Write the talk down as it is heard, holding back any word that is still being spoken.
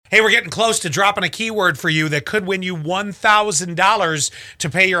Hey, we're getting close to dropping a keyword for you that could win you $1,000 to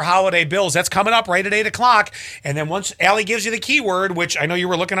pay your holiday bills. That's coming up right at 8 o'clock. And then once Allie gives you the keyword, which I know you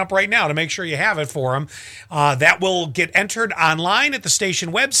were looking up right now to make sure you have it for him, that will get entered online at the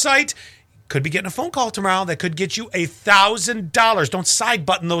station website. Could be getting a phone call tomorrow that could get you $1,000. Don't side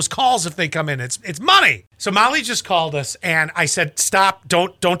button those calls if they come in. It's money. So Molly just called us, and I said, stop.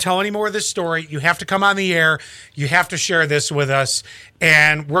 Don't tell any more of this story. You have to come on the air. You have to share this with us.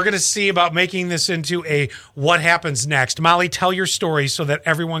 And we're going to see about making this into a what happens next. Molly, tell your story so that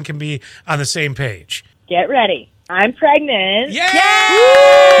everyone can be on the same page. Get ready. I'm pregnant.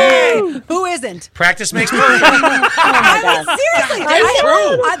 Yay! Who isn't? Practice makes perfect. Seriously, That's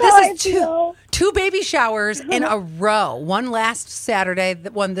true. This is two baby showers in a row. One last Saturday,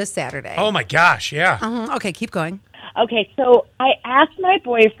 one this Saturday. Oh, my gosh, yeah. Okay, keep going. Okay, so I asked my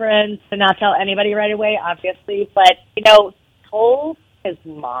boyfriend to not tell anybody right away, obviously, but, told his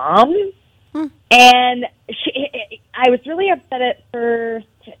mom. And I was really upset at first.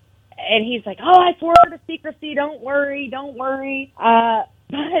 And he's like, oh, I swore to secrecy. Don't worry. But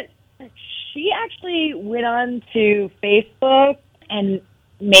she actually went on to Facebook and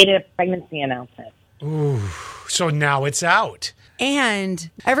made a pregnancy announcement. Ooh, so now it's out.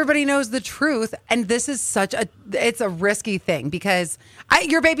 And everybody knows the truth. And this is it's a risky thing because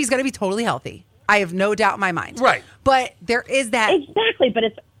your baby's going to be totally healthy. I have no doubt in my mind. Right. But there is that. Exactly, but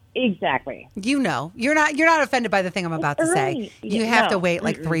it's exactly. You're not offended by the thing I'm about to say. You have to wait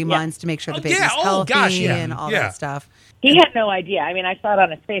like 3 months to make sure the baby's healthy and all that stuff. He had no idea. I mean, I saw it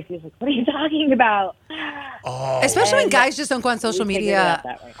on his face. He was like, what are you talking about? Especially when guys just don't go on social media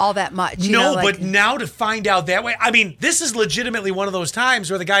all that much. But now to find out that way, I mean, this is legitimately one of those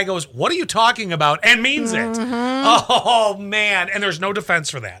times where the guy goes, what are you talking about? And means it. Oh, man. And there's no defense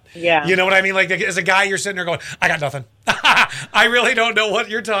for that. Yeah. You know what I mean? Like, as a guy, you're sitting there going, I got nothing. I really don't know what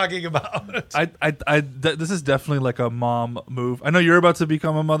you're talking about. This is definitely like a mom move. I know you're about to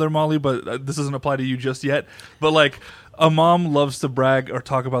become a mother, Molly, but this doesn't apply to you just yet. But like, a mom loves to brag or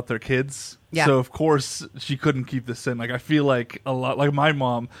talk about their kids. Yeah. So of course she couldn't keep this in. Like, I feel like a lot, like my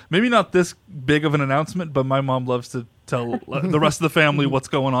mom, maybe not this big of an announcement, but my mom loves to tell the rest of the family what's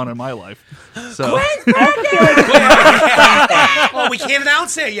going on in my life. So well, we can't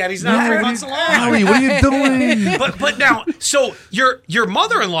announce it yet. He's not 3 months along. Harry, what are you doing? But now, so your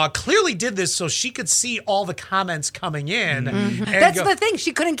mother-in-law clearly did this so she could see all the comments coming in. And that's the thing.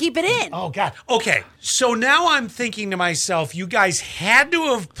 She couldn't keep it in. Oh, God. Okay. So now I'm thinking to myself, you guys had to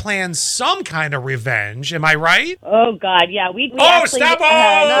have planned some kind of revenge. Am I right? Oh, God. Yeah. We stop.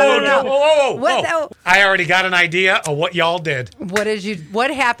 No. Whoa. I already got an idea of what y'all did.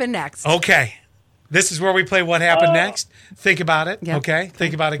 What happened next? Okay. This is where we play What Happened Next. Think about it. Yeah. Okay?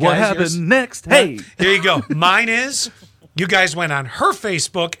 Think about it, guys. What happened next? Hey. Here you go. Mine is, you guys went on her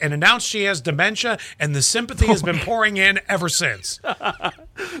Facebook and announced she has dementia, and the sympathy has been pouring in ever since.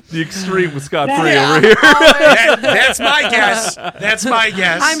 The extreme with Scott Free over here. That's my guess. That's my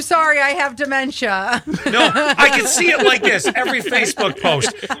guess. I'm sorry, I have dementia. No, I can see it like this. Every Facebook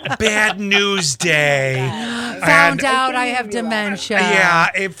post. Bad news day. Found out I have dementia. Yeah,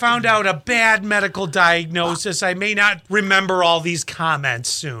 it found out a bad medical diagnosis. I may not remember all these comments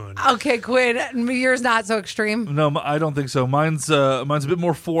soon. Okay, Quinn, yours not so extreme. No, I don't think so. Mine's a bit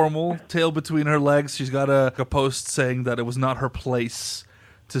more formal. Tail between her legs. She's got a post saying that it was not her place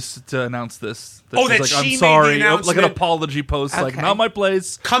to announce this. That like, she I'm sorry, made the announcement? like an apology post, like not my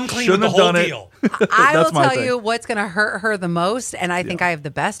place. Come clean with the whole deal. I will tell you what's going to hurt her the most, and I think I have the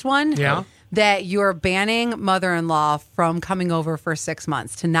best one. Yeah. That you're banning mother-in-law from coming over for 6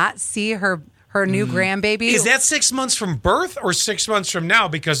 months to not see her new grandbaby. Is that 6 months from birth or 6 months from now?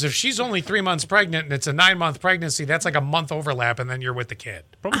 Because if she's only 3 months pregnant and it's a 9-month pregnancy, that's like a month overlap, and then you're with the kid.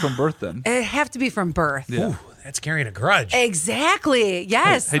 Probably from birth then. It'd have to be from birth. Yeah. Ooh, that's carrying a grudge. Exactly.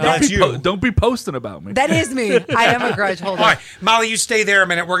 Yes. Hey, don't be posting about me. That is me. I am a grudge holder. All right, Molly, you stay there a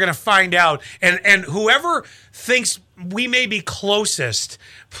minute. We're going to find out. And whoever thinks we may be closest,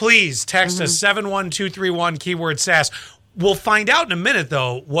 please text us 71231 keyword sass. We'll find out in a minute,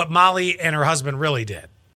 though, what Molly and her husband really did.